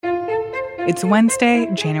It's Wednesday,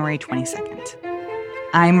 January 22nd.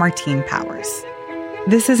 I'm Martine Powers.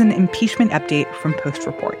 This is an impeachment update from Post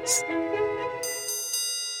Reports.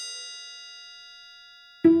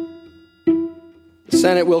 The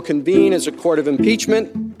Senate will convene as a court of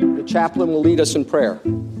impeachment. The chaplain will lead us in prayer.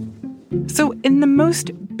 So in the most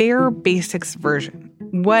bare basics version,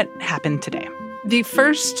 what happened today? The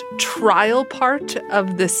first trial part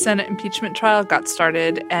of the Senate impeachment trial got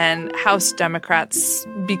started, and House Democrats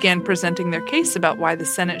began presenting their case about why the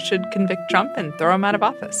Senate should convict Trump and throw him out of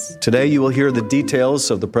office. Today, you will hear the details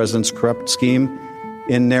of the president's corrupt scheme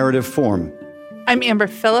in narrative form. I'm Amber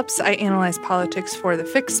Phillips. I analyze politics for the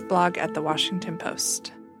Fix blog at The Washington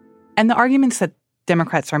Post. And the arguments that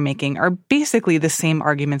Democrats are making are basically the same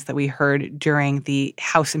arguments that we heard during the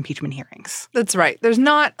House impeachment hearings. That's right. There's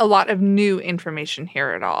not a lot of new information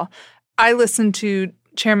here at all. I listened to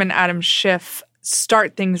Chairman Adam Schiff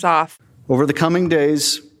start things off. Over the coming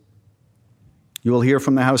days, you will hear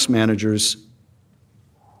from the House managers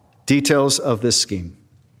details of this scheme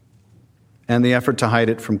and the effort to hide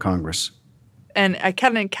it from Congress. And I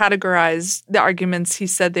kind of categorized the arguments he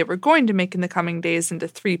said they were going to make in the coming days into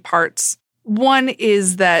three parts. One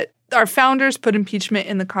is that our founders put impeachment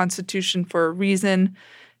in the Constitution for a reason.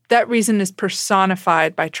 That reason is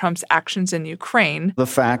personified by Trump's actions in Ukraine. The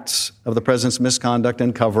facts of the president's misconduct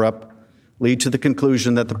and cover-up lead to the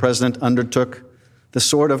conclusion that the president undertook the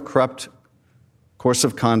sort of corrupt course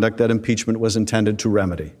of conduct that impeachment was intended to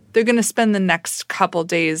remedy. They're going to spend the next couple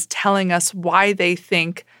days telling us why they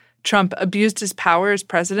think Trump abused his power as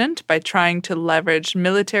president by trying to leverage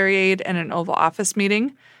military aid and an Oval Office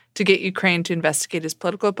meeting to get Ukraine to investigate his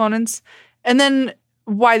political opponents, and then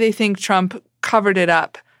why they think Trump covered it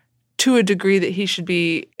up to a degree that he should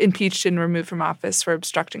be impeached and removed from office for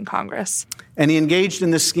obstructing Congress. And he engaged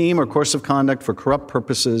in this scheme or course of conduct for corrupt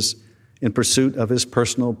purposes in pursuit of his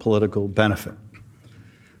personal political benefit.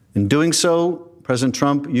 In doing so, President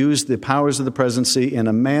Trump used the powers of the presidency in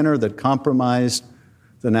a manner that compromised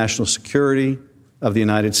the national security of the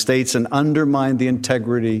United States and undermined the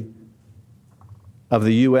integrity of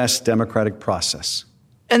the U.S. democratic process.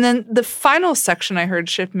 And then the final section I heard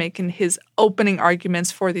Schiff make in his opening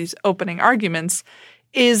arguments for these opening arguments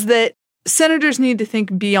is that senators need to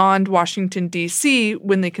think beyond Washington, D.C.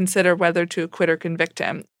 when they consider whether to acquit or convict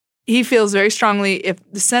him. He feels very strongly if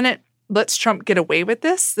the Senate lets Trump get away with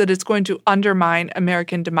this, that it's going to undermine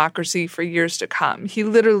American democracy for years to come. He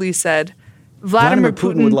literally said, Vladimir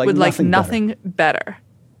Putin would like nothing better.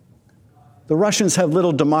 The Russians have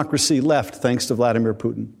little democracy left thanks to Vladimir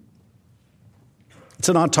Putin. It's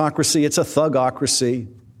an autocracy. It's a thugocracy.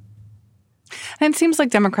 And it seems like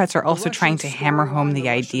Democrats are also trying to hammer home the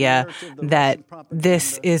idea that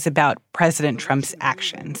this is about President Trump's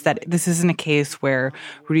actions, that this isn't a case where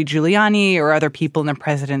Rudy Giuliani or other people in the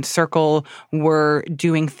president's circle were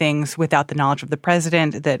doing things without the knowledge of the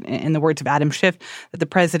president, that, in the words of Adam Schiff, that the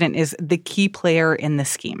president is the key player in the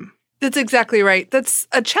scheme. That's exactly right. That's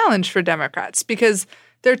a challenge for Democrats because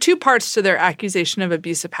there are two parts to their accusation of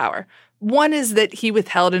abuse of power. One is that he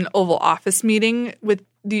withheld an Oval Office meeting with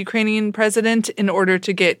the Ukrainian president in order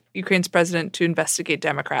to get Ukraine's president to investigate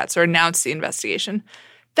Democrats or announce the investigation.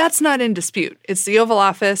 That's not in dispute. It's the Oval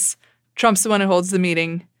Office. Trump's the one who holds the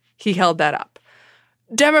meeting. He held that up.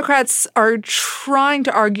 Democrats are trying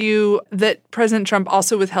to argue that President Trump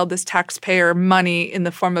also withheld this taxpayer money in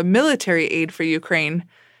the form of military aid for Ukraine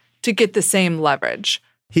to get the same leverage.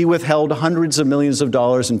 He withheld hundreds of millions of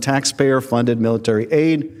dollars in taxpayer-funded military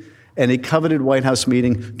aid and a coveted White House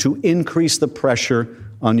meeting to increase the pressure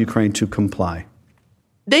on Ukraine to comply.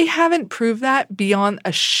 They haven't proved that beyond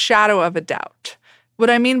a shadow of a doubt.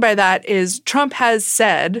 What I mean by that is Trump has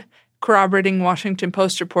said, corroborating Washington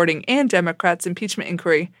Post reporting and Democrats' impeachment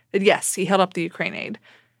inquiry, that yes, he held up the Ukraine aid.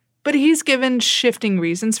 But he's given shifting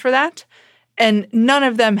reasons for that. And none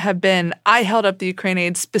of them have been, I held up the Ukraine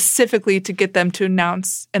aid specifically to get them to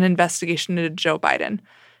announce an investigation into Joe Biden.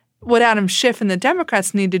 What Adam Schiff and the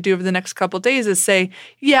Democrats need to do over the next couple of days is say,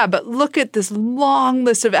 yeah, but look at this long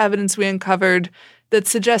list of evidence we uncovered that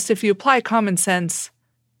suggests if you apply common sense,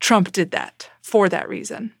 Trump did that for that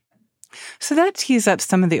reason. So that tees up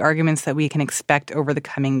some of the arguments that we can expect over the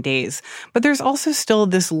coming days. But there's also still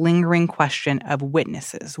this lingering question of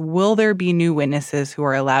witnesses. Will there be new witnesses who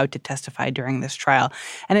are allowed to testify during this trial?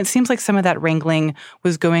 And it seems like some of that wrangling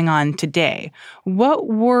was going on today. What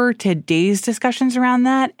were today's discussions around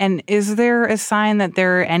that? And is there a sign that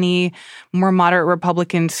there are any more moderate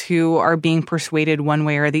Republicans who are being persuaded one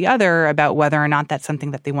way or the other about whether or not that's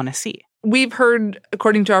something that they want to see? We've heard,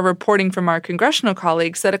 according to our reporting from our congressional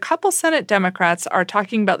colleagues, that a couple Senate Democrats are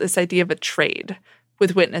talking about this idea of a trade,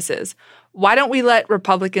 with witnesses. Why don't we let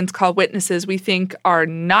Republicans call witnesses we think are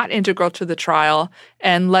not integral to the trial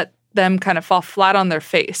and let them kind of fall flat on their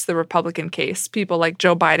face, the Republican case, people like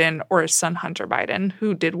Joe Biden or his son Hunter Biden,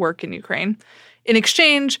 who did work in Ukraine. In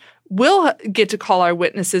exchange, we'll get to call our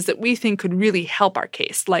witnesses that we think could really help our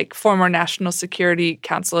case, like former National Security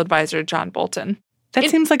Council advisor John Bolton. That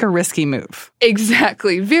seems like a risky move.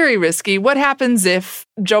 Exactly. Very risky. What happens if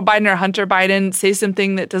Joe Biden or Hunter Biden say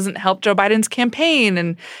something that doesn't help Joe Biden's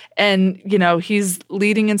campaign and you know, he's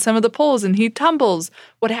leading in some of the polls and he tumbles?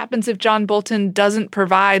 What happens if John Bolton doesn't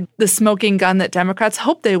provide the smoking gun that Democrats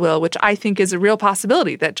hope they will, which I think is a real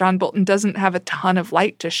possibility, that John Bolton doesn't have a ton of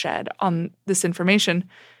light to shed on this information?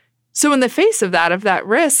 So in the face of that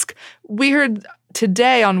risk, we heard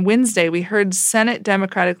today on Wednesday, we heard Senate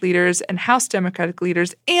Democratic leaders and House Democratic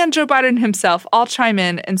leaders and Joe Biden himself all chime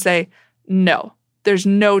in and say, no, there's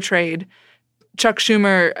no trade. Chuck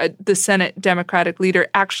Schumer, the Senate Democratic leader,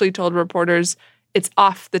 actually told reporters it's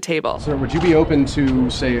off the table. Sir, would you be open to,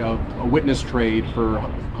 say, a witness trade for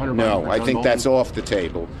Hunter Biden? No, I think that's off the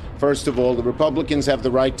table. First of all, the Republicans have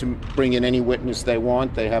the right to bring in any witness they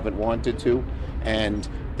want. They haven't wanted to. And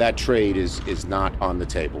that trade is not on the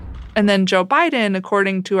table. And then Joe Biden,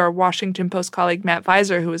 according to our Washington Post colleague Matt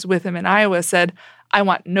Visor, who was with him in Iowa, said, I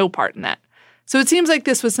want no part in that. So it seems like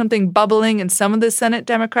this was something bubbling in some of the Senate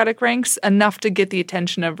Democratic ranks, enough to get the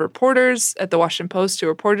attention of reporters at the Washington Post who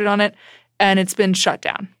reported on it, and it's been shut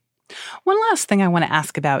down. One last thing I want to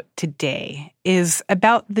ask about today is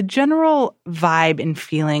about the general vibe and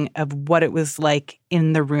feeling of what it was like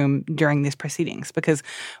in the room during these proceedings, because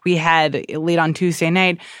we had late on Tuesday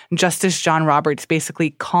night, Justice John Roberts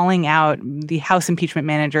basically calling out the House impeachment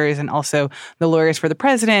managers and also the lawyers for the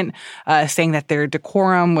president, saying that their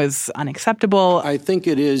decorum was unacceptable. I think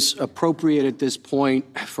it is appropriate at this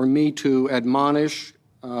point for me to admonish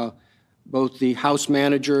both the House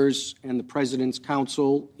managers and the President's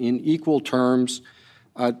counsel in equal terms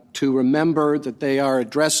to remember that they are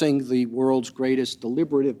addressing the world's greatest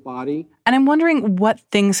deliberative body. And I'm wondering what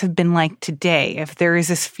things have been like today, if there is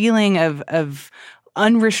this feeling of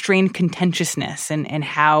unrestrained contentiousness and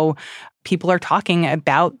how people are talking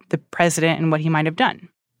about the president and what he might have done.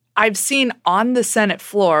 I've seen on the Senate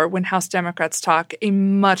floor, when House Democrats talk, a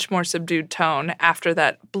much more subdued tone after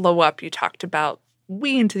that blow up you talked about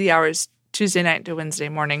way into the hours Tuesday night to Wednesday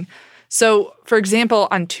morning. So, for example,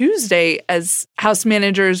 on Tuesday, as House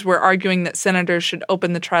managers were arguing that senators should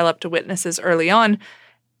open the trial up to witnesses early on,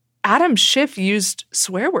 Adam Schiff used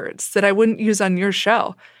swear words that I wouldn't use on your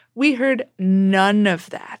show. We heard none of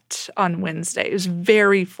that on Wednesday. It was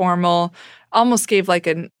very formal, almost gave like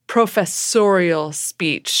a professorial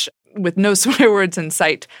speech with no swear words in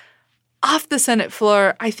sight. Off the Senate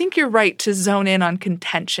floor, I think you're right to zone in on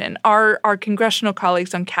contention. Our congressional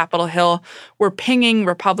colleagues on Capitol Hill were pinging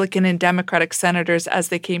Republican and Democratic senators as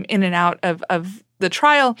they came in and out of the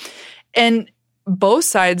trial. And both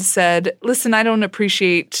sides said, listen, I don't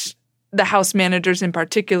appreciate the House managers in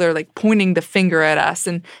particular, like pointing the finger at us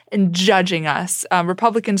and judging us.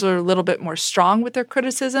 Republicans are a little bit more strong with their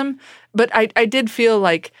criticism, but I did feel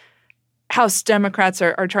like House Democrats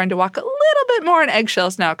are trying to walk a little bit more on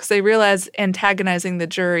eggshells now because they realize antagonizing the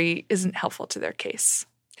jury isn't helpful to their case.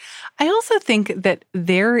 I also think that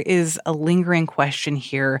there is a lingering question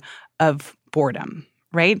here of boredom,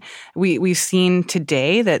 right? We've seen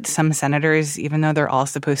today that some senators, even though they're all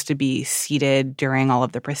supposed to be seated during all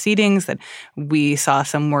of the proceedings, that we saw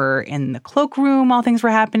some were in the cloakroom while things were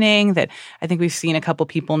happening, that I think we've seen a couple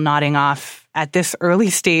people nodding off at this early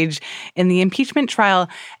stage in the impeachment trial.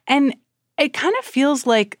 And it kind of feels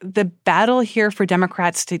like the battle here for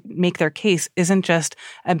Democrats to make their case isn't just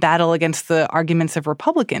a battle against the arguments of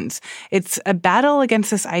Republicans. It's a battle against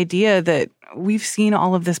this idea that we've seen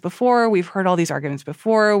all of this before. We've heard all these arguments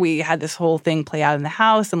before. We had this whole thing play out in the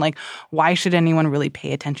House. And why should anyone really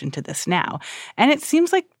pay attention to this now? And it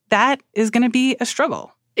seems like that is going to be a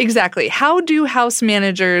struggle. Exactly. How do House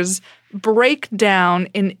managers break down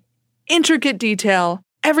in intricate detail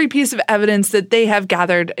every piece of evidence that they have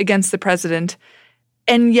gathered against the president,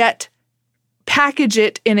 and yet package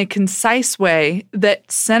it in a concise way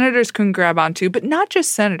that senators can grab onto, but not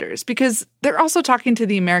just senators, because they're also talking to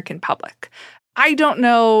the American public. I don't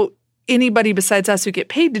know anybody besides us who get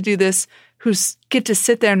paid to do this who get to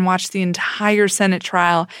sit there and watch the entire Senate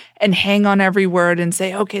trial and hang on every word and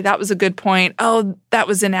say, okay, that was a good point. Oh, that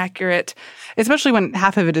was inaccurate. Especially when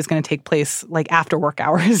half of it is going to take place after work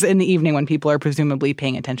hours in the evening when people are presumably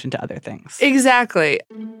paying attention to other things. Exactly.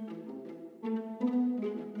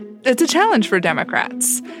 It's a challenge for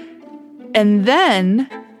Democrats. And then,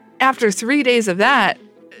 after 3 days of that,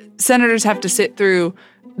 Senators have to sit through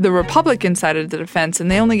the Republican side of the defense, and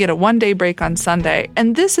they only get a one-day break on Sunday.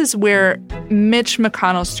 And this is where Mitch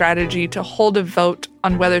McConnell's strategy to hold a vote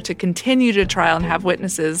on whether to continue to trial and have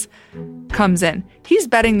witnesses comes in. He's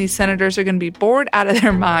betting these senators are going to be bored out of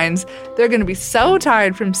their minds. They're going to be so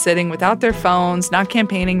tired from sitting without their phones, not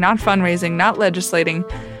campaigning, not fundraising, not legislating,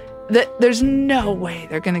 that there's no way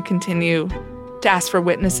they're going to continue to ask for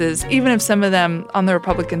witnesses, even if some of them on the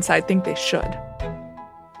Republican side think they should.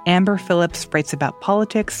 Amber Phillips writes about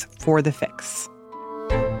politics for The Fix.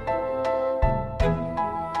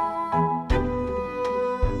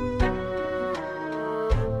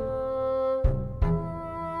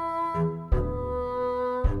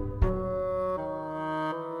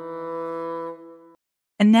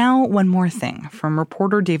 And now, one more thing from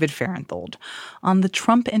reporter David Fahrenthold on the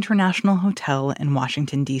Trump International Hotel in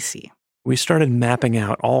Washington, D.C. We started mapping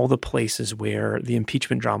out all the places where the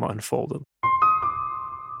impeachment drama unfolded.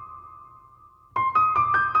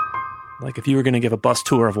 Like if you were going to give a bus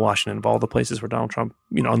tour of Washington, of all the places where Donald Trump,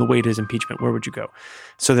 on the way to his impeachment, where would you go?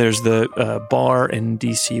 So there's the bar in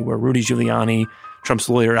D.C. where Rudy Giuliani, Trump's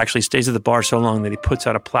lawyer, actually stays at the bar so long that he puts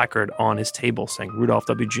out a placard on his table saying Rudolph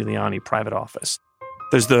W. Giuliani, private office.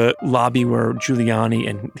 There's the lobby where Giuliani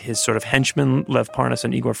and his sort of henchmen, Lev Parnas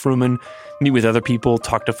and Igor Fruman, meet with other people,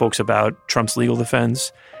 talk to folks about Trump's legal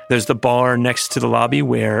defense. There's the bar next to the lobby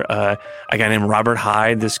where a guy named Robert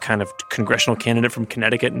Hyde, this kind of congressional candidate from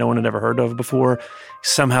Connecticut no one had ever heard of before,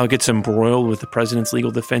 somehow gets embroiled with the president's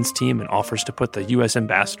legal defense team and offers to put the U.S.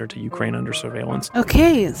 ambassador to Ukraine under surveillance.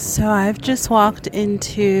 Okay, so I've just walked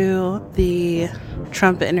into the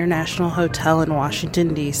Trump International Hotel in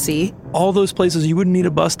Washington, D.C. All those places, you wouldn't need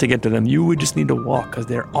a bus to get to them. You would just need to walk because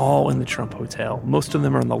they're all in the Trump Hotel. Most of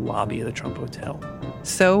them are in the lobby of the Trump Hotel.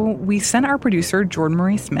 So we sent our producer, Jordan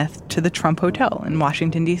Marie Smith, to the Trump Hotel in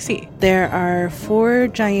Washington, D.C. There are 4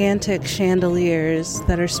 gigantic chandeliers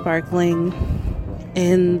that are sparkling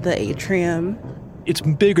in the atrium. It's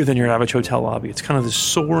bigger than your average hotel lobby. It's kind of this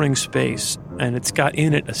soaring space, and it's got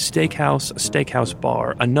in it a steakhouse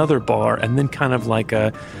bar, another bar, and then kind of like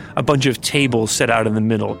a bunch of tables set out in the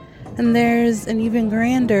middle. And there's an even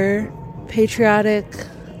grander patriotic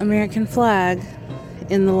American flag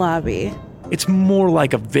in the lobby. It's more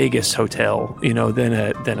like a Vegas hotel, than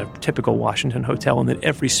a typical Washington hotel, and that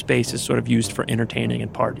every space is sort of used for entertaining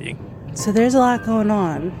and partying. So there's a lot going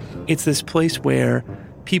on. It's this place where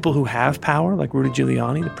people who have power, like Rudy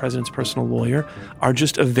Giuliani, the president's personal lawyer, are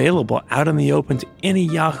just available out in the open to any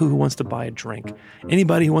yahoo who wants to buy a drink.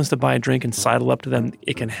 Anybody who wants to buy a drink and sidle up to them,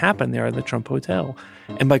 it can happen there at the Trump Hotel.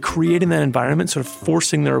 And by creating that environment, sort of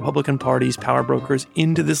forcing the Republican Party's power brokers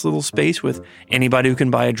into this little space with anybody who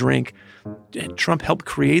can buy a drink, Trump helped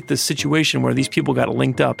create this situation where these people got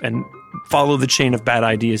linked up and followed the chain of bad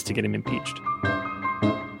ideas to get him impeached.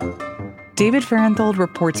 David Fahrenthold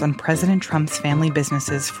reports on President Trump's family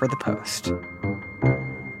businesses for The Post.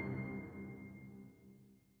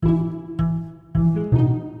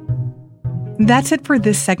 That's it for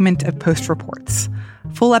this segment of Post Reports.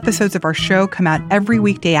 Full episodes of our show come out every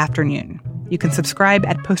weekday afternoon. You can subscribe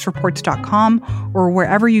at postreports.com or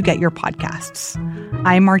wherever you get your podcasts.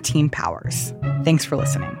 I'm Martine Powers. Thanks for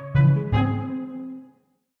listening.